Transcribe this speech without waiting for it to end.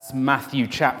It's Matthew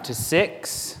chapter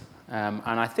 6, and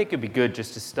I think it'd be good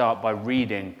just to start by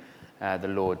reading the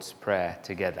Lord's Prayer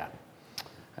together.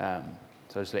 So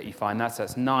I'll just let you find that. So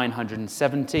that's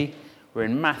 970. We're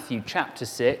in Matthew chapter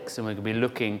 6, and we're going to be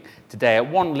looking today at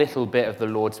one little bit of the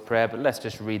Lord's Prayer, but let's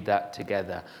just read that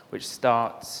together, which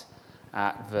starts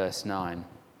at verse 9.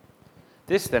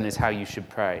 This then is how you should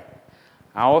pray.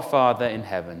 Our Father in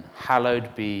heaven,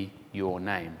 hallowed be your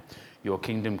name. Your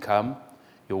kingdom come,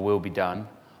 your will be done,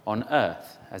 on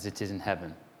earth as it is in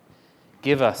heaven.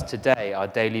 Give us today our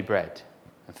daily bread,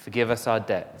 and forgive us our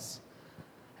debts,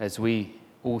 as we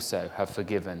also have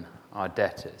forgiven our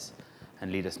debtors.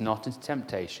 And lead us not into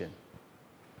temptation,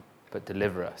 but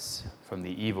deliver us from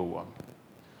the evil one.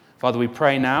 Father, we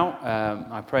pray now,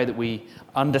 I pray that we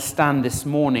understand this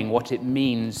morning what it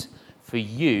means for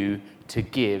you to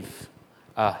give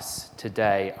us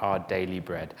today our daily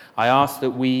bread. I ask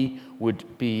that we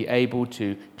would be able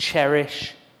to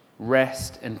cherish,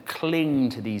 rest, and cling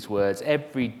to these words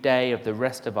every day of the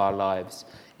rest of our lives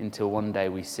until one day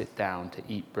we sit down to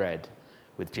eat bread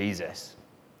with Jesus.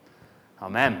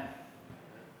 Amen.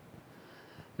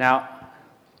 Now,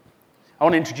 I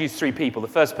want to introduce three people. The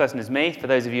first person is me. For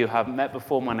those of you who haven't met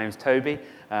before, my name's Toby.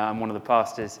 I'm one of the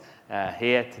pastors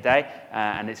here today,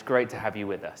 and it's great to have you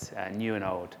with us, new and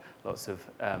old. Lots of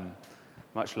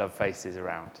much-loved faces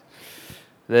around.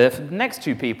 The next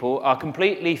two people are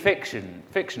completely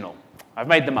fictional. I've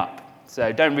made them up,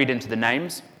 so don't read into the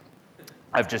names.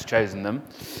 I've just chosen them.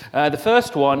 The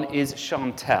first one is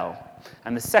Chantel,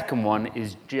 and the second one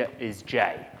is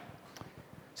Jay.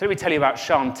 So let me tell you about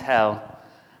Chantel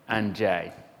and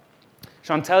Jay.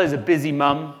 Chantel is a busy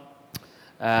mum.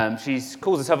 She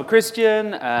calls herself a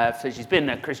Christian. She's been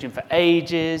a Christian for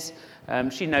ages.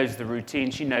 She knows the routine.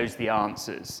 She knows the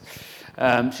answers.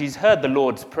 She's heard the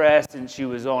Lord's Prayer since she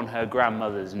was on her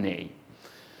grandmother's knee.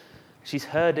 She's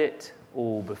heard it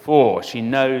all before. She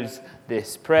knows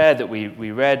this prayer that we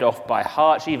read off by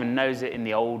heart. She even knows it in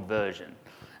the old version,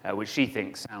 which she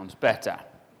thinks sounds better.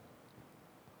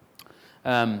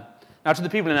 Now, to the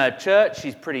people in her church,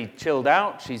 she's pretty chilled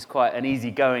out. She's quite an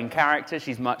easygoing character.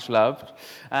 She's much loved.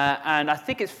 And I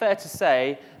think it's fair to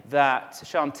say that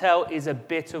Chantel is a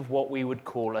bit of what we would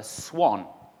call a swan,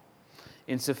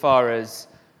 insofar as,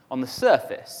 on the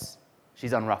surface,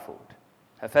 she's unruffled.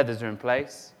 Her feathers are in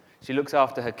place. She looks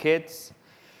after her kids.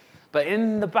 But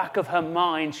in the back of her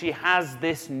mind, she has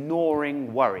this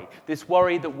gnawing worry, this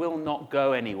worry that will not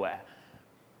go anywhere.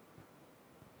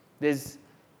 There's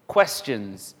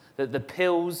questions that the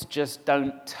pills just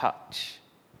don't touch.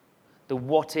 The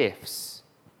what-ifs,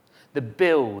 the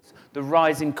bills, the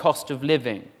rising cost of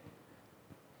living.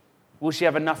 Will she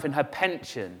have enough in her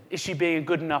pension? Is she being a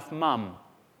good enough mum?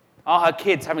 Are her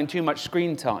kids having too much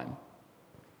screen time?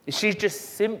 Is she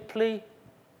just simply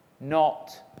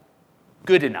not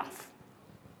good enough?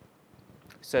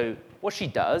 So what she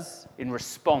does in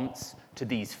response to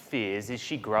these fears is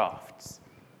she grafts.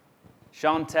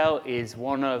 Chantel is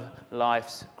one of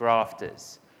life's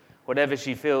grafters. Whatever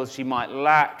she feels she might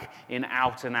lack in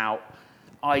out-and-out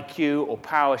IQ or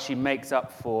power, she makes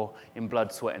up for in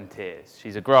blood, sweat, and tears.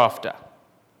 She's a grafter.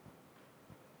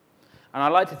 And I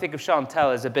like to think of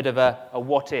Chantel as a bit of a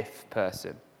what-if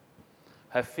person.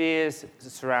 Her fears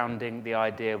surrounding the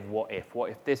idea of what if.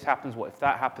 What if this happens? What if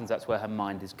that happens? That's where her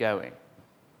mind is going.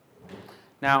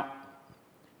 Now,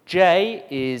 Jay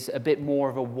is a bit more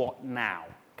of a what now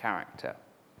character.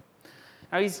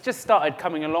 Now, he's just started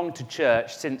coming along to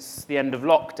church since the end of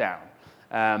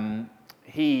lockdown.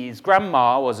 His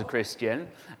grandma was a Christian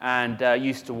and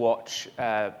used to watch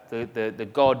the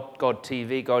God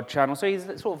TV, God channel. So he's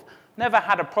sort of never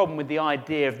had a problem with the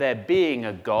idea of there being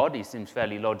a God. He seems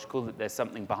fairly logical that there's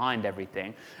something behind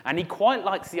everything. And he quite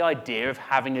likes the idea of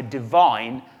having a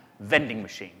divine vending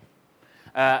machine.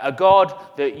 A God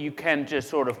that you can just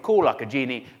sort of call like a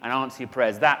genie and answer your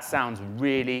prayers. That sounds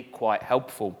really quite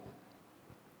helpful.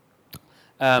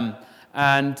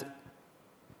 And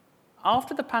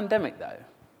after the pandemic, though,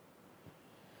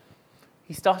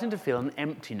 he's starting to feel an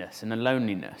emptiness and a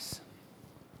loneliness.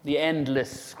 The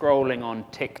endless scrolling on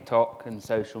TikTok and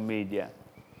social media.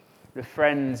 The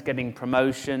friends getting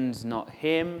promotions, not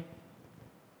him.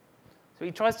 So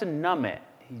he tries to numb it.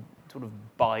 He sort of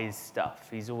buys stuff.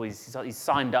 He's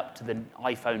signed up to the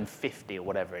iPhone 50 or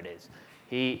whatever it is.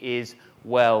 He is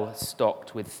well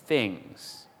stocked with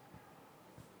things.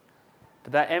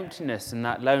 But that emptiness and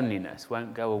that loneliness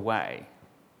won't go away.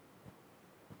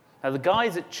 Now, the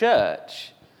guys at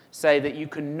church say that you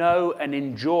can know and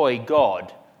enjoy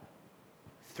God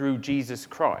through Jesus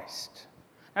Christ.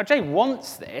 Now, Jay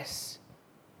wants this.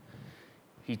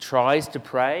 He tries to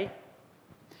pray.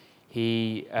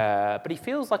 But he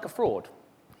feels like a fraud.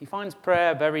 He finds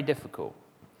prayer very difficult.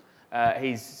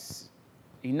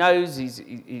 He knows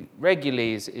he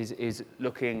regularly is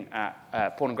looking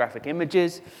at pornographic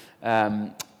images.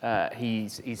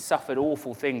 He's suffered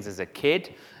awful things as a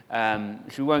kid,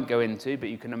 which we won't go into, but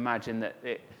you can imagine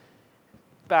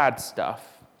bad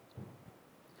stuff.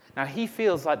 Now, he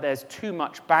feels like there's too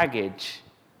much baggage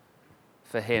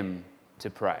for him to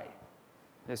pray.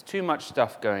 There's too much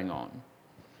stuff going on.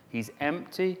 He's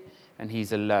empty and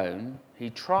he's alone. He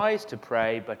tries to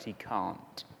pray, but he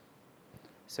can't.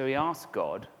 So he asks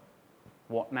God,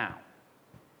 what now?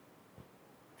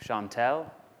 Chantel,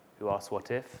 who asks,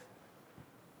 what if?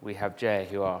 We have Jay,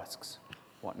 who asks,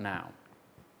 what now?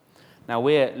 Now,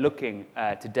 we're looking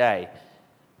today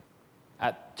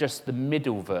at just the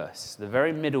middle verse, the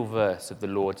very middle verse of the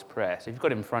Lord's Prayer. So if you've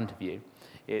got it in front of you,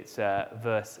 it's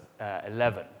verse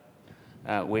 11,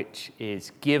 which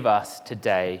is, give us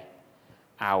today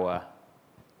our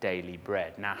daily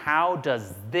bread. Now, how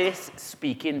does this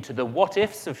speak into the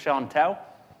what-ifs of Chantel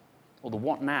or the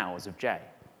what-nows of Jay?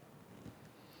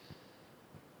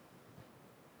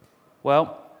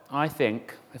 Well, I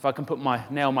think if I can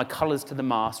nail my colours to the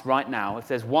mast right now, if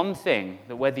there's one thing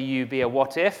that whether you be a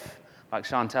what-if like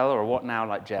Chantel or a what-now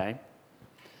like Jay,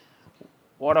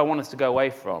 what I want us to go away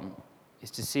from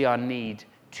is to see our need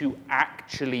to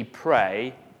actually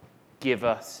pray, give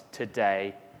us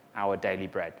today our daily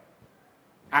bread.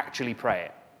 Actually pray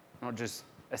it, not just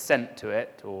assent to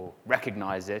it or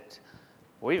recognize it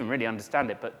or even really understand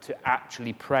it, but to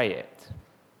actually pray it.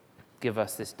 Give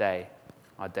us this day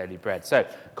our daily bread. So,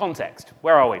 context.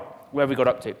 Where are we? Where have we got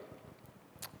up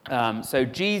to? So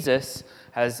Jesus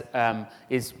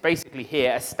is basically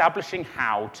here establishing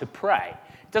how to pray.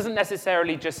 It doesn't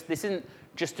necessarily this isn't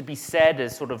just to be said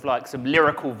as sort of like some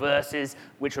lyrical verses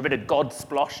which are a bit of God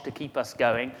splosh to keep us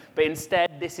going, but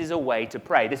instead this is a way to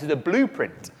pray. This is a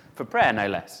blueprint for prayer, no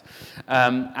less.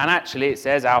 And actually it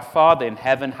says, our Father in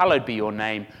heaven, hallowed be your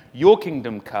name, your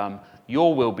kingdom come,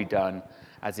 your will be done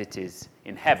as it is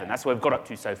in heaven. That's where we've got up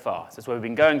to so far. So that's where we've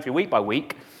been going through week by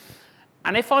week.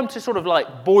 And if I'm to sort of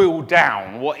like boil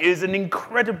down what is an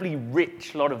incredibly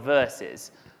rich lot of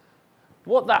verses,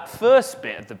 what that first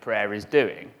bit of the prayer is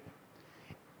doing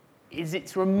is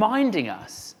it's reminding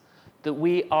us that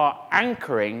we are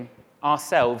anchoring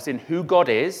ourselves in who God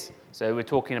is. So we're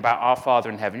talking about our Father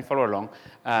in heaven, follow along,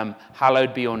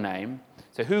 hallowed be your name.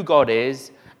 So who God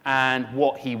is and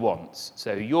what he wants.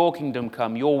 So your kingdom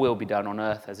come, your will be done on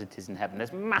earth as it is in heaven.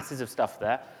 There's masses of stuff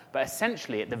there, but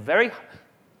essentially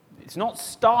it's not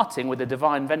starting with a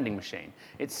divine vending machine.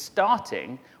 It's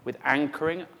starting with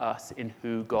anchoring us in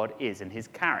who God is and his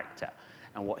character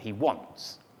and what he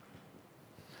wants.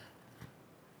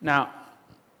 Now,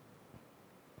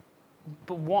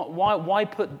 but why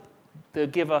put the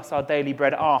give us our daily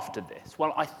bread after this?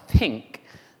 Well, I think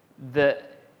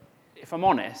that, if I'm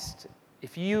honest,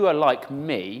 if you are like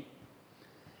me,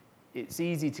 it's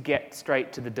easy to get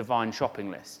straight to the divine shopping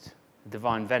list, the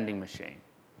divine vending machine.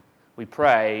 We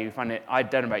pray, I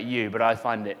don't know about you, but I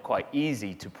find it quite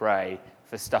easy to pray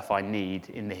for stuff I need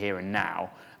in the here and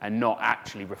now and not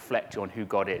actually reflect on who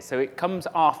God is. So it comes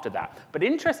after that. But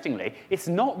interestingly, it's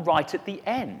not right at the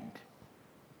end.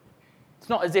 It's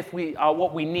not as if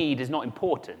what we need is not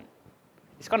important.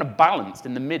 It's kind of balanced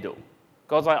in the middle.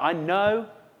 God's like, I know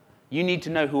you need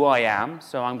to know who I am,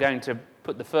 so I'm going to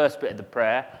put the first bit of the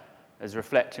prayer as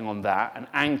reflecting on that and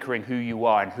anchoring who you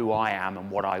are and who I am and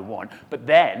what I want. But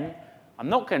then I'm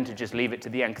not going to just leave it to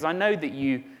the end because I know that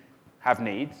you have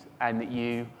needs and that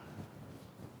you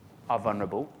are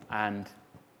vulnerable, and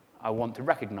I want to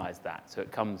recognize that. So it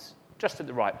comes just at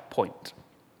the right point.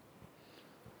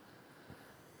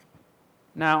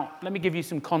 Now, let me give you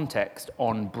some context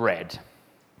on bread.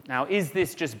 Now, is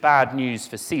this just bad news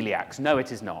for celiacs? No,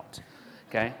 it is not.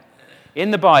 Okay?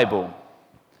 In the Bible,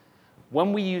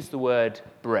 when we use the word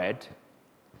bread,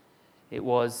 it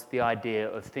was the idea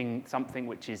of something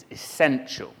which is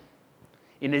essential.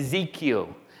 In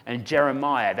Ezekiel and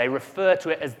Jeremiah, they refer to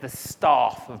it as the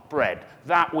staff of bread,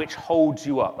 that which holds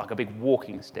you up like a big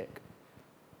walking stick.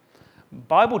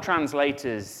 Bible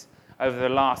translators over the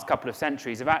last couple of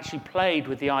centuries have actually played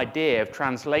with the idea of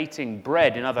translating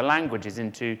bread in other languages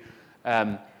into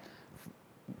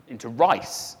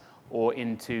rice or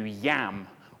into yam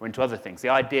or into other things. The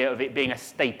idea of it being a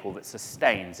staple that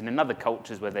sustains. And in other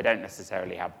cultures where they don't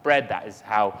necessarily have bread, that is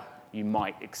how you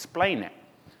might explain it.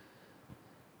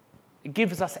 It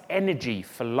gives us energy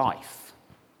for life.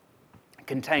 It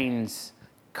contains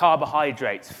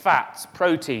carbohydrates, fats,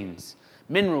 proteins,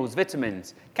 minerals,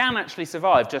 vitamins. Can actually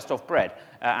survive just off bread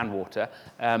and water,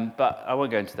 but I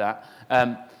won't go into that.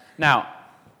 Now,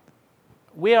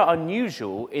 we are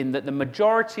unusual in that the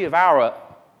majority of our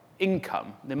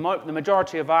income, the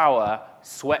majority of our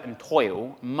sweat and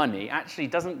toil, money, actually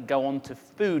doesn't go on to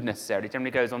food necessarily. It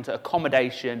generally goes on to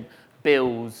accommodation,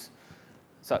 bills,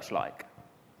 such like.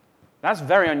 That's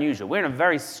very unusual. We're in a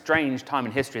very strange time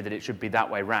in history that it should be that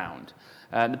way round.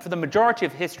 For the majority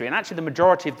of history, and actually the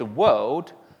majority of the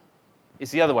world,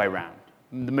 it's the other way round.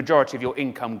 The majority of your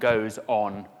income goes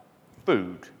on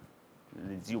food.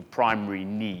 It's your primary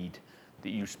need that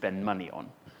you spend money on.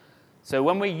 So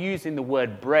when we're using the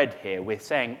word bread here, we're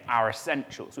saying our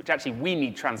essentials, which actually we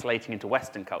need translating into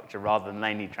Western culture rather than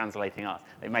they need translating us.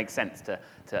 It makes sense to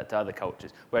other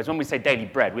cultures. Whereas when we say daily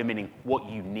bread, we're meaning what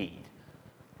you need,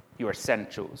 your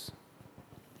essentials.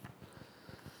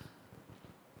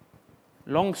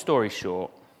 Long story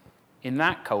short, in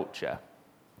that culture,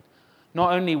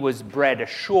 not only was bread a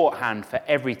shorthand for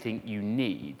everything you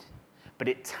need, but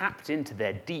it tapped into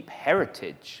their deep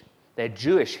heritage, their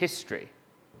Jewish history.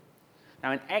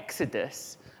 Now in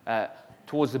Exodus,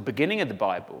 towards the beginning of the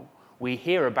Bible, we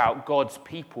hear about God's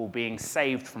people being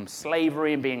saved from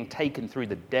slavery and being taken through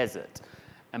the desert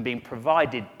and being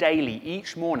provided daily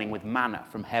each morning with manna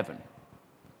from heaven.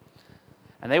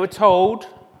 And they were told,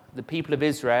 the people of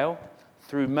Israel,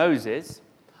 through Moses,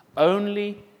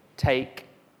 only take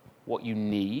what you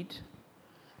need,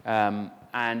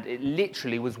 and it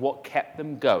literally was what kept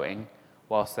them going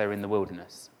whilst they were in the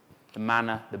wilderness. The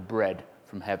manna, the bread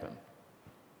from heaven.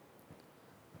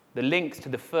 The links to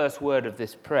the first word of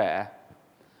this prayer,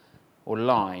 or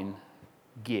line,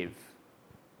 give.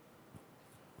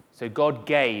 So God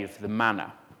gave the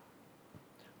manna.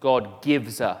 God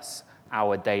gives us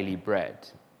our daily bread.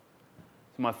 So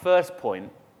my first point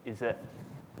is that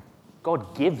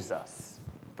God gives us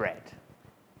bread.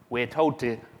 We're told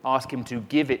to ask him to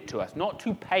give it to us, not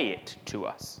to pay it to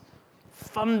us.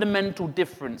 Fundamental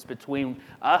difference between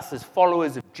us as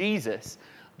followers of Jesus,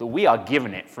 that we are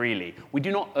given it freely. We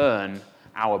do not earn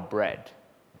our bread.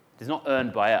 It is not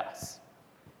earned by us.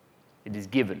 It is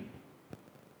given.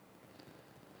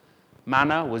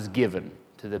 Manna was given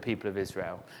to the people of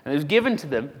Israel. And it was given to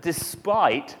them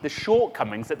despite the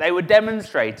shortcomings that they were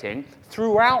demonstrating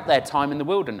throughout their time in the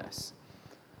wilderness.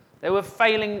 They were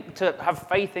failing to have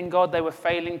faith in God. They were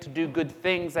failing to do good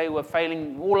things. They were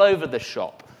failing all over the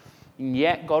shop. And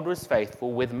yet God was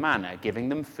faithful with manna, giving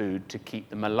them food to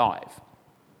keep them alive.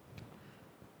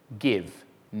 Give,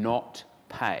 not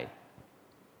pay.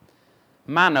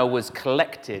 Manna was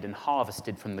collected and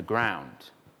harvested from the ground.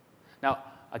 Now,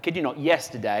 I kid you not,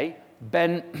 yesterday,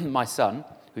 Ben, my son,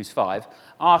 who's 5,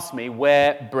 asked me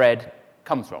where bread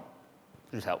comes from,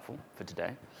 which was helpful for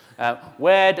today. I'm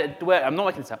not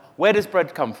making this up. Where does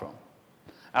bread come from?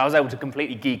 I was able to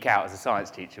completely geek out as a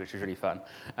science teacher, which was really fun.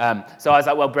 So I was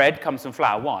like, well, bread comes from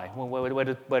flour. Why? Well,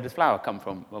 where does flour come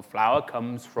from? Well, flour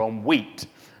comes from wheat.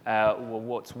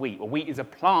 What's wheat? Well, wheat is a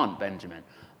plant, Benjamin.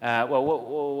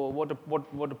 Where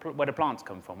do plants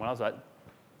come from? Well, I was like,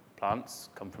 plants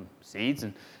come from seeds,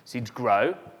 and seeds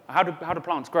grow. How do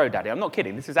plants grow, Daddy? I'm not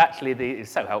kidding. This is actually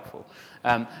it's so helpful.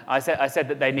 I said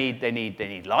that they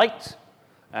need light.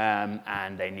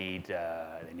 And they need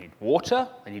water,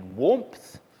 they need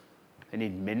warmth, they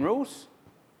need minerals.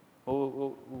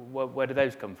 Where do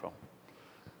those come from?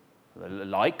 The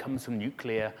light comes from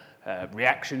nuclear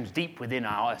reactions deep within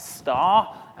our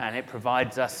star, and it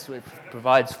provides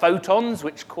photons,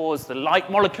 which cause the light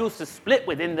molecules to split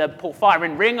within the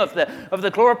porphyrin ring of the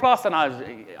chloroplast. And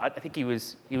I think he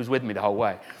was with me the whole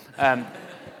way.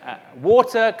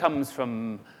 Water comes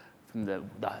from the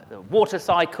water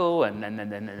cycle, and then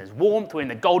there's warmth. We're in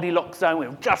the Goldilocks zone.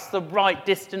 We're just the right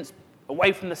distance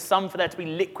away from the sun for there to be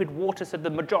liquid water, so the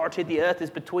majority of the Earth is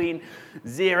between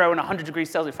 0 and 100 degrees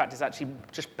Celsius. In fact, it's actually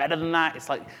just better than that. It's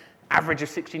like average of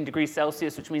 16 degrees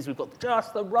Celsius, which means we've got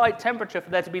just the right temperature for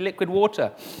there to be liquid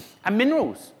water. And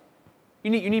minerals.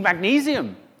 You need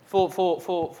magnesium for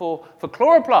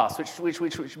chloroplasts,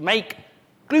 which make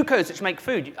glucose, which make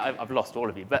food. I've lost all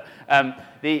of you, but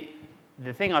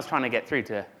the thing I was trying to get through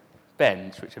to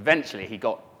Ben, which eventually he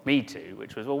got me to,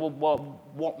 which was,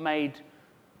 what made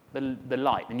the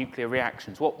light, the nuclear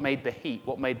reactions? What made the heat?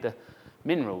 What made the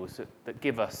minerals that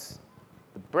give us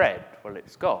the bread? Well,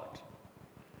 it's God.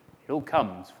 It all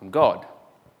comes from God.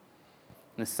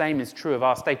 And the same is true of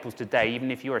our staples today,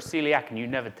 even if you're a celiac and you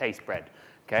never taste bread,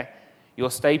 okay? Your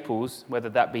staples, whether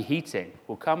that be heating,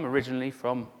 will come originally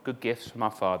from good gifts from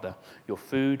our Father. Your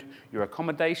food, your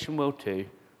accommodation will too.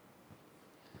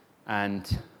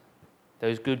 And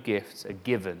those good gifts are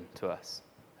given to us.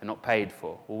 They're not paid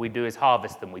for. All we do is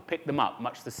harvest them. We pick them up,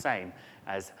 much the same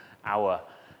as our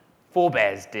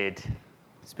forebears did,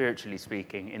 spiritually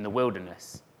speaking, in the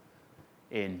wilderness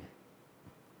in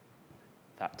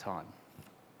that time.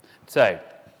 So,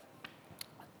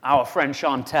 our friend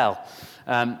Chantel,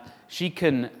 she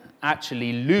can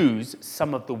actually lose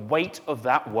some of the weight of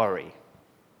that worry.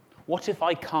 What if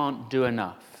I can't do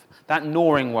enough? That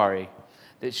gnawing worry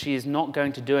that she is not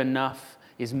going to do enough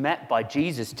is met by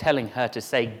Jesus telling her to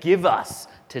say, give us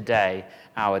today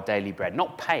our daily bread.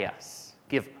 Not pay us,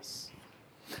 give us.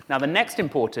 Now, the next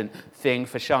important thing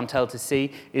for Chantel to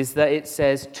see is that it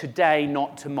says today,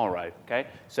 not tomorrow. Okay?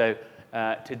 So,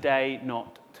 today,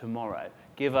 not tomorrow.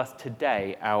 Give us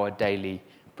today our daily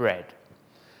bread.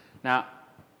 Now,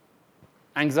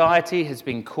 anxiety has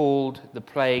been called the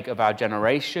plague of our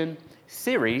generation.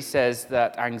 Siri says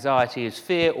that anxiety is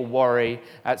fear or worry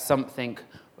at something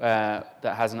that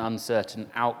has an uncertain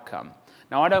outcome.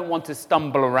 Now, I don't want to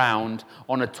stumble around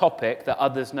on a topic that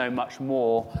others know much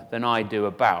more than I do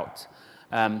about.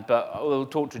 But we'll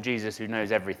talk to Jesus, who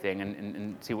knows everything,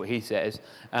 and see what he says.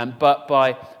 But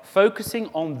by focusing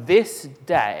on this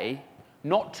day,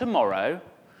 not tomorrow,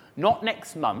 not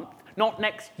next month, not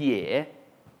next year,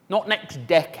 not next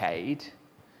decade,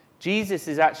 Jesus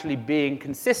is actually being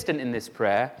consistent in this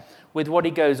prayer with what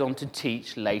he goes on to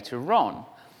teach later on,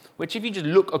 which if you just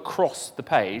look across the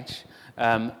page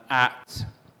at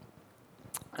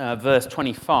verse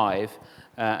 25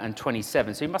 and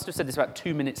 27, so he must have said this about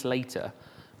 2 minutes later,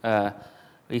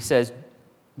 he says,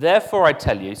 therefore I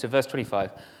tell you, so verse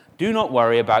 25, do not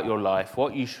worry about your life,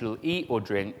 what you shall eat or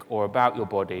drink, or about your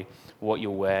body, what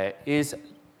you'll wear. Is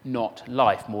not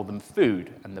life more than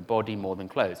food, and the body more than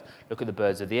clothes? Look at the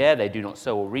birds of the air, they do not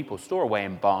sow or reap or store away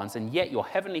in barns, and yet your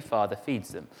heavenly Father feeds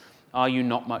them. Are you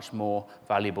not much more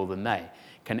valuable than they?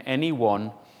 Can any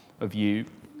one of you,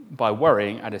 by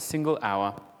worrying, add a single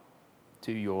hour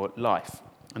to your life?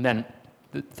 And then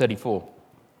 34.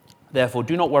 Therefore,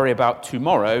 do not worry about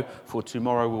tomorrow, for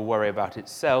tomorrow will worry about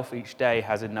itself. Each day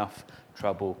has enough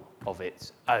trouble of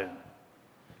its own.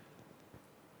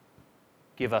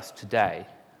 Give us today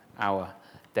our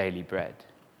daily bread.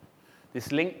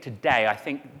 This link today, I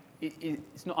think,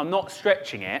 I'm not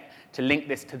stretching it to link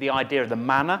this to the idea of the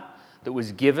manna that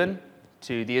was given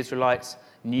to the Israelites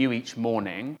new each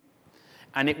morning,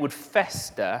 and it would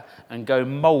fester and go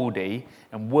mouldy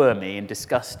and wormy and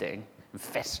disgusting and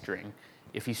festering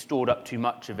if you stored up too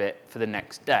much of it for the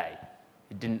next day.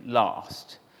 It didn't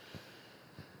last.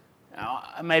 Now,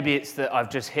 maybe it's that I've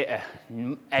just hit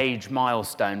an age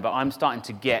milestone, but I'm starting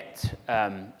to get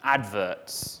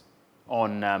adverts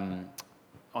on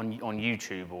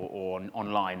YouTube or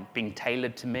online being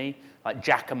tailored to me, like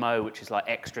Jacamo, which is like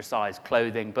extra size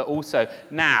clothing, but also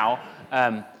now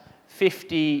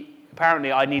 50.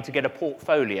 Apparently, I need to get a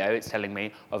portfolio, it's telling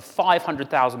me, of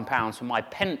 £500,000 for my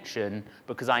pension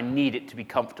because I need it to be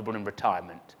comfortable in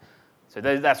retirement. So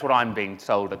that's what I'm being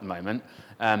told at the moment.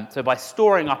 So by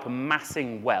storing up,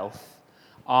 amassing wealth,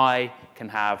 I can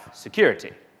have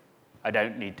security. I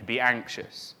don't need to be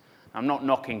anxious. I'm not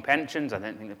knocking pensions. I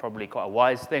don't think they're probably quite a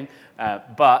wise thing.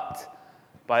 But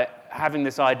by having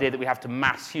this idea that we have to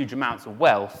mass huge amounts of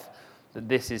wealth, that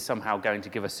this is somehow going to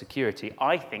give us security,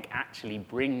 I think actually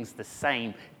brings the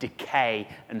same decay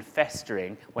and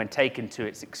festering when taken to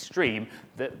its extreme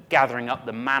that gathering up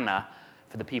the manna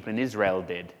for the people in Israel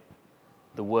did.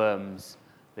 The worms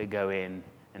that go in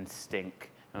and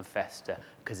stink and fester,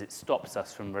 because it stops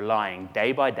us from relying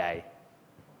day by day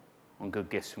on good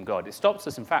gifts from God. It stops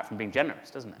us, in fact, from being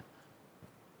generous, doesn't it?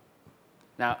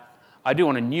 Now, I do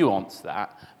want to nuance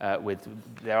that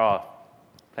there are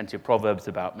plenty of proverbs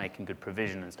about making good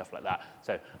provision and stuff like that.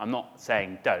 So I'm not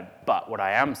saying don't, but what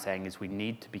I am saying is we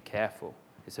need to be careful.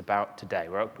 It's about today.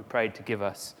 We prayed to give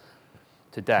us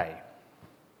today.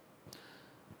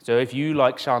 So if you,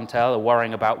 like Chantel, are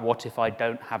worrying about what if I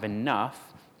don't have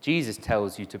enough, Jesus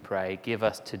tells you to pray, give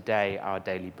us today our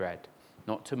daily bread,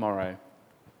 not tomorrow.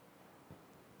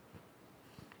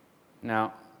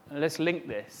 Now, let's link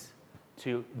this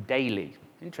to daily.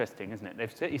 Interesting, isn't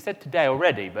it? He said today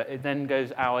already, but it then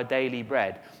goes our daily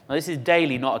bread. Now, this is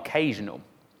daily, not occasional.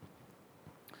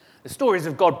 The stories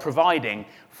of God providing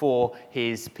for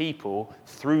his people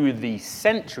through the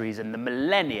centuries and the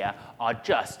millennia are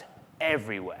just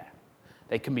everywhere.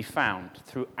 They can be found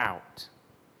throughout.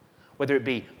 Whether it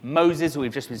be Moses, who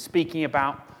we've just been speaking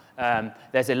about,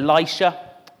 there's Elisha,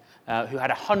 who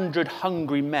had 100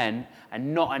 hungry men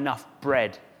and not enough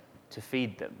bread to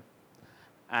feed them.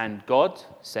 And God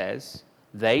says,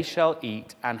 they shall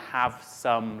eat and have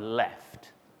some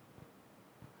left.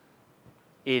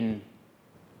 In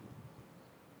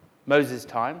Moses'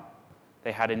 time,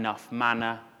 they had enough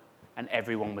manna and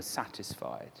everyone was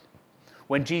satisfied.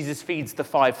 When Jesus feeds the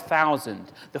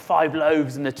 5,000, the 5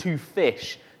 loaves and the 2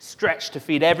 fish stretched to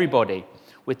feed everybody.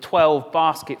 with 12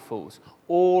 basketfuls.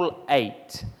 All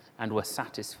ate and were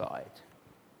satisfied.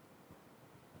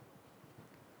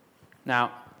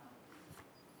 Now,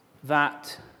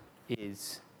 that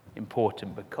is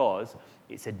important because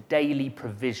it's a daily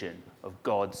provision of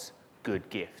God's good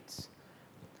gifts.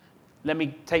 Let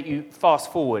me take you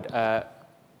fast forward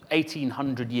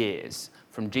 1,800 years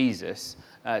from Jesus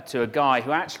to a guy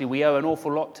who actually we owe an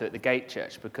awful lot to at the Gate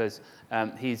Church, because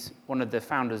he's one of the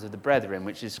founders of the Brethren,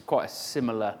 which is quite a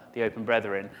similar, the Open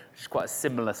Brethren, which is quite a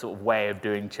similar sort of way of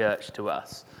doing church to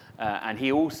us. And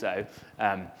he also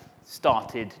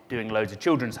started doing loads of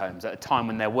children's homes at a time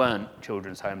when there weren't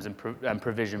children's homes and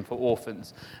provision for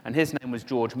orphans. And his name was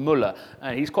George Muller.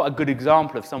 And he's quite a good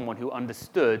example of someone who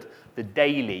understood the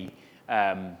daily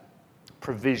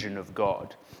provision of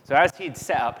God. So as he'd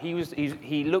set up,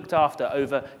 he looked after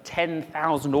over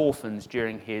 10,000 orphans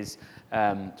during his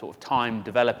sort of time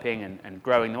developing and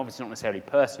growing, obviously not necessarily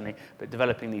personally, but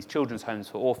developing these children's homes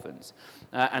for orphans.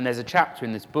 And there's a chapter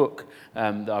in this book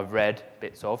that I've read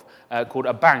bits of called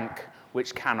A Bank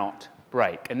Which Cannot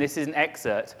Break. And this is an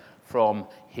excerpt from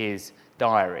his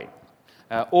diary.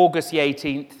 August the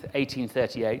 18th,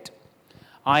 1838.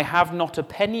 I have not a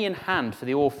penny in hand for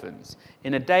the orphans.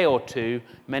 In a day or two,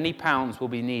 many pounds will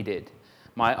be needed.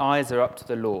 My eyes are up to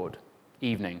the Lord.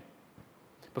 Evening.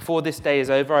 Before this day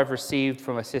is over, I've received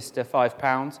from a sister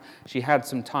 £5. She had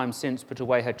some time since put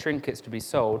away her trinkets to be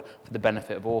sold for the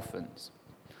benefit of orphans.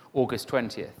 August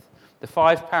 20th. The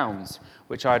 £5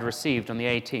 which I had received on the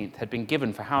 18th had been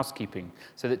given for housekeeping,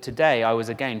 so that today I was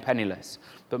again penniless.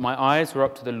 But my eyes were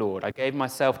up to the Lord. I gave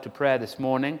myself to prayer this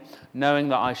morning, knowing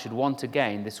that I should want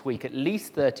again this week at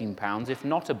least £13, if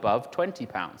not above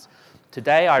 £20.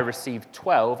 Today I received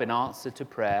 12 in answer to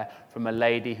prayer from a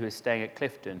lady who is staying at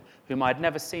Clifton, whom I had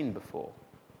never seen before.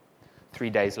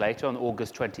 3 days later, on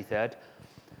August 23rd,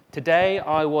 today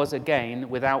I was again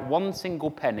without one single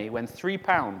penny when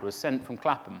 £3 was sent from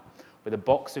Clapham with a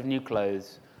box of new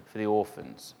clothes for the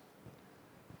orphans.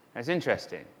 Now, it's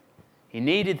interesting. He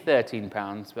needed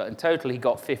 £13, but in total he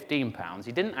got £15.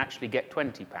 He didn't actually get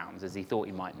 £20 as he thought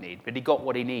he might need, but he got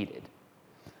what he needed.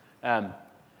 And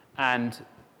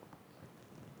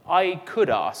I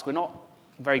could ask, we're not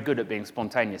very good at being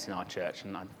spontaneous in our church,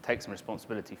 and I take some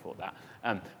responsibility for that,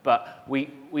 but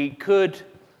we could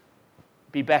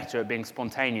be better at being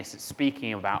spontaneous at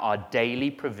speaking about our daily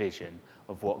provision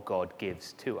of what God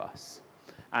gives to us.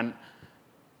 And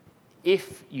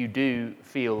if you do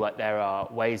feel like there are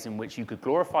ways in which you could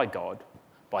glorify God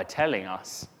by telling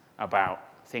us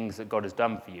about things that God has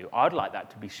done for you, I'd like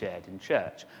that to be shared in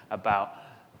church, about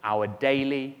our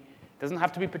daily, doesn't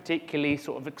have to be particularly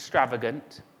sort of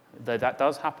extravagant, though that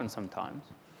does happen sometimes,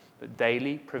 but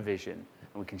daily provision,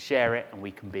 and we can share it and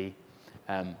we can be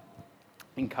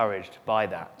encouraged by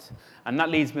that. And that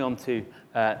leads me on to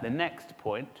the next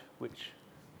point, which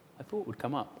I thought would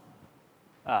come up.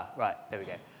 Right, there we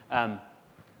go.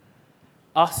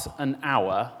 Us and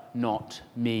our, not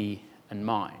me and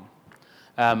mine.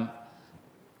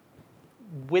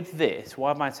 With this,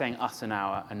 why am I saying us and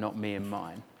our and not me and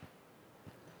mine?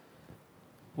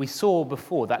 We saw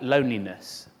before that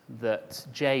loneliness that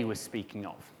Jay was speaking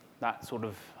of, that sort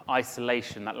of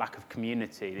isolation, that lack of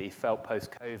community that he felt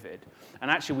post-COVID.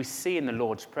 And actually we see in the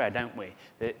Lord's Prayer, don't we,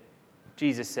 that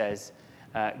Jesus says,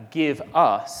 give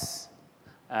us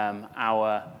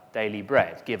our daily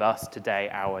bread. Give us today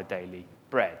our daily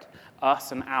bread.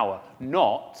 Us and our,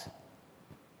 not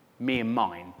me and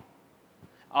mine.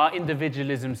 Our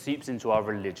individualism seeps into our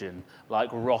religion like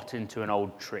rot into an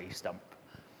old tree stump.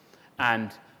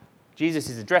 And Jesus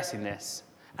is addressing this,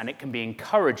 and it can be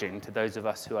encouraging to those of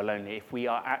us who are lonely if we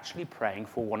are actually praying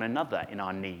for one another in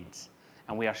our needs,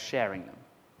 and we are sharing them.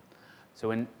 So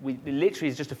when it literally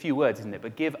is just a few words, isn't it?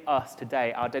 But give us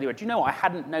today our daily bread. Do you know, I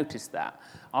hadn't noticed that.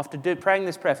 After praying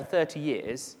this prayer for 30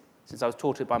 years, since I was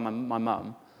taught it by my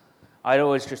mum, I'd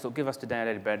always just thought, give us today our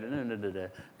daily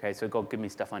bread. Okay, so God, give me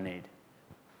stuff I need.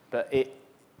 But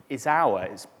it's our,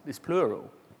 it's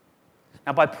plural.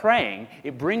 Now, by praying,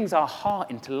 it brings our heart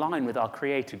into line with our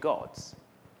Creator God's.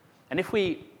 And if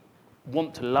we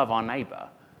want to love our neighbour,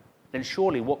 then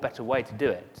surely what better way to do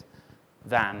it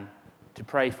than to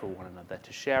pray for one another,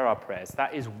 to share our prayers.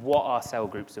 That is what our cell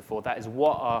groups are for. That is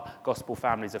what our gospel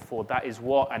families are for. That is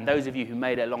what, and those of you who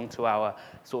made it along to our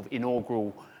sort of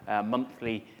inaugural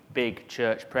monthly big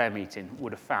church prayer meeting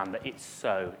would have found that it's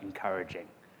so encouraging.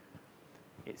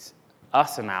 It's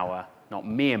us and our, not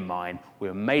me and mine. We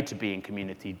were made to be in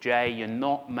community. Jay, you're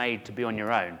not made to be on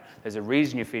your own. There's a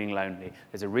reason you're feeling lonely.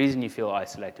 There's a reason you feel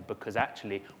isolated, because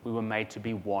actually we were made to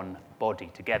be one body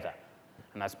together.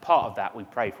 And as part of that, we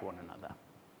pray for one another.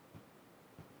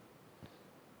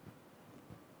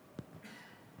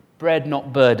 bread,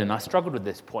 not burden. I struggled with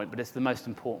this point, but it's the most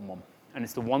important one. And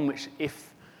it's the one which,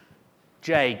 if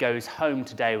Jay goes home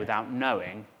today without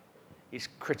knowing, is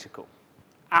critical.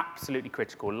 Absolutely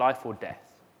critical, life or death.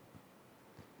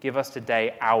 Give us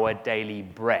today our daily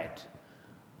bread.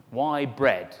 Why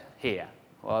bread here?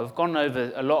 Well, I've gone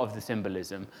over a lot of the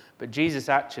symbolism, but Jesus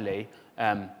actually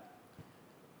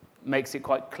makes it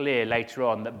quite clear later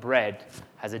on that bread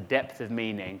has a depth of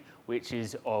meaning which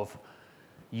is of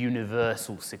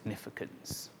universal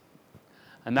significance.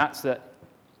 And that's that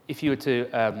if you were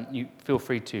to, you feel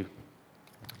free to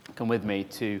come with me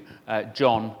to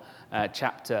John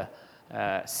chapter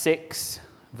 6,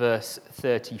 verse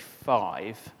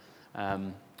 35,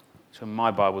 which in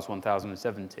my Bible's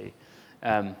 1070.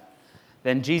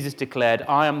 Then Jesus declared,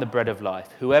 "I am the bread of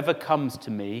life. Whoever comes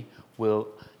to me will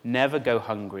never go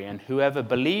hungry, and whoever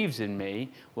believes in me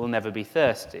will never be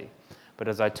thirsty. But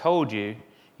as I told you,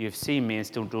 you have seen me and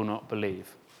still do not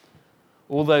believe.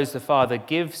 All those the Father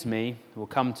gives me will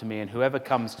come to me, and whoever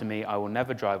comes to me I will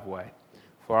never drive away.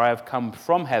 For I have come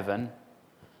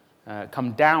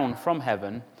down from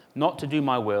heaven, not to do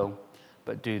my will,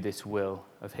 but do this will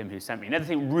of him who sent me." Another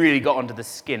thing really got onto the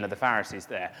skin of the Pharisees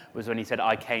there was when he said,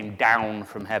 "I came down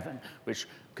from heaven," which,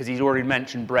 because he's already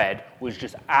mentioned bread, was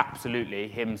just absolutely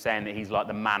him saying that he's like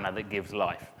the manna that gives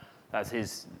life. That's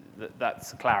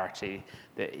the clarity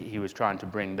that he was trying to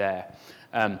bring there.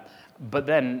 But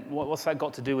then, what's that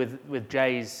got to do with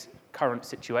Jay's current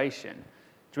situation?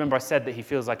 Do you remember I said that he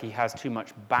feels like he has too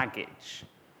much baggage?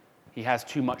 He has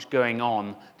too much going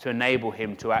on to enable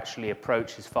him to actually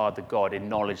approach his Father God in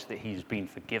knowledge that he's been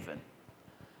forgiven.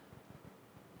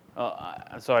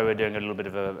 I'm sorry, we're doing a little bit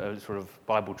of a sort of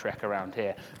Bible trek around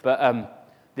here, but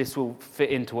this will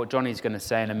fit into what Johnny's going to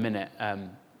say in a minute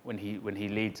when he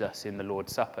leads us in the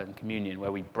Lord's Supper and communion,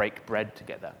 where we break bread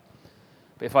together.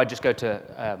 But if I just go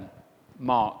to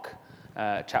Mark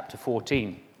chapter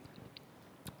 14,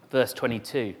 verse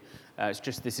 22.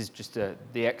 This is just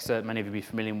the excerpt many of you will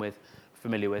be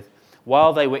familiar with.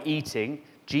 While they were eating,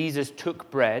 Jesus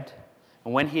took bread,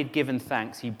 and when he had given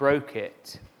thanks, he broke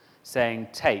it, saying,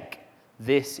 "Take,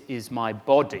 this is my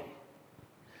body."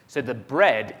 So the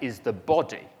bread is the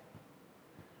body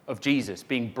of Jesus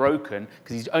being broken,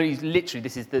 because he's literally,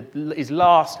 this is his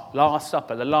last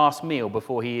supper, the last meal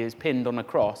before he is pinned on a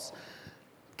cross,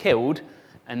 killed,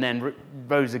 and then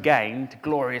rose again to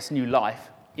glorious new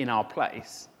life in our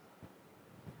place.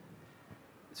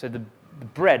 So the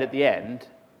bread at the end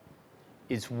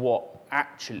is what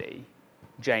actually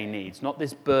Jay needs. Not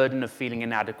this burden of feeling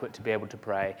inadequate to be able to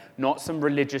pray. Not some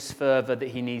religious fervour that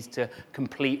he needs to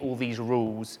complete all these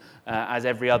rules, as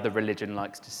every other religion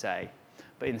likes to say.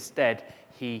 But instead,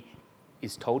 he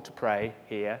is told to pray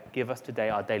here, "Give us today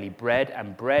our daily bread."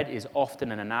 And bread is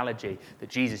often an analogy that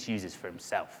Jesus uses for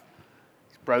himself.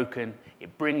 It's broken.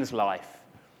 It brings life.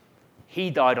 He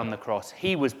died on the cross.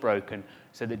 He was broken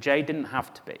so that Jay didn't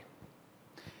have to be.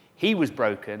 He was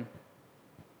broken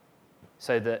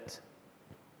so that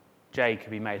Jay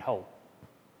could be made whole.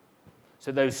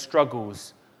 So those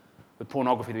struggles with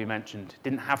pornography that we mentioned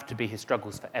didn't have to be his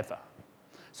struggles forever.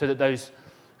 So that those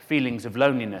feelings of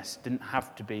loneliness didn't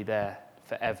have to be there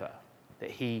forever.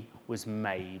 That he was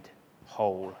made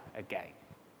whole again.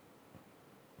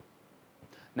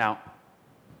 Now,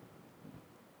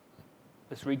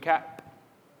 let's recap.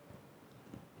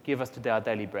 Give us today our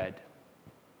daily bread.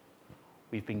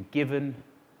 We've been given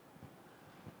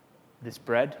this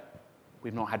bread.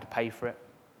 We've not had to pay for it.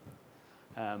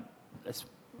 Let's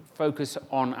focus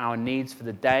on our needs for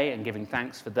the day and giving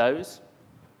thanks for those.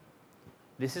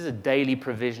 This is a daily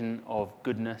provision of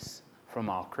goodness from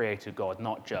our Creator God,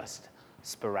 not just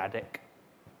sporadic.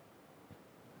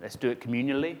 Let's do it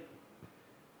communally.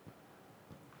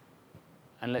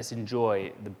 And let's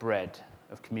enjoy the bread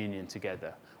of communion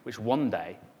together, which one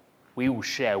day we will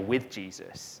share with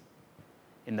Jesus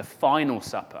in the final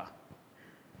supper,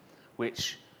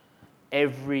 which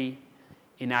every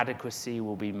inadequacy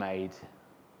will be made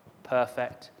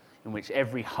perfect, in which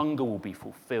every hunger will be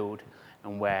fulfilled,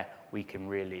 and where we can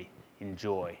really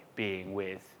enjoy being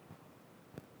with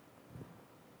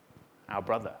our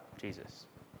brother, Jesus.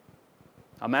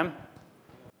 Amen?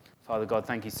 Father God,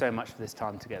 thank you so much for this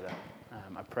time together.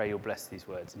 I pray you'll bless these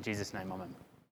words. In Jesus' name, amen.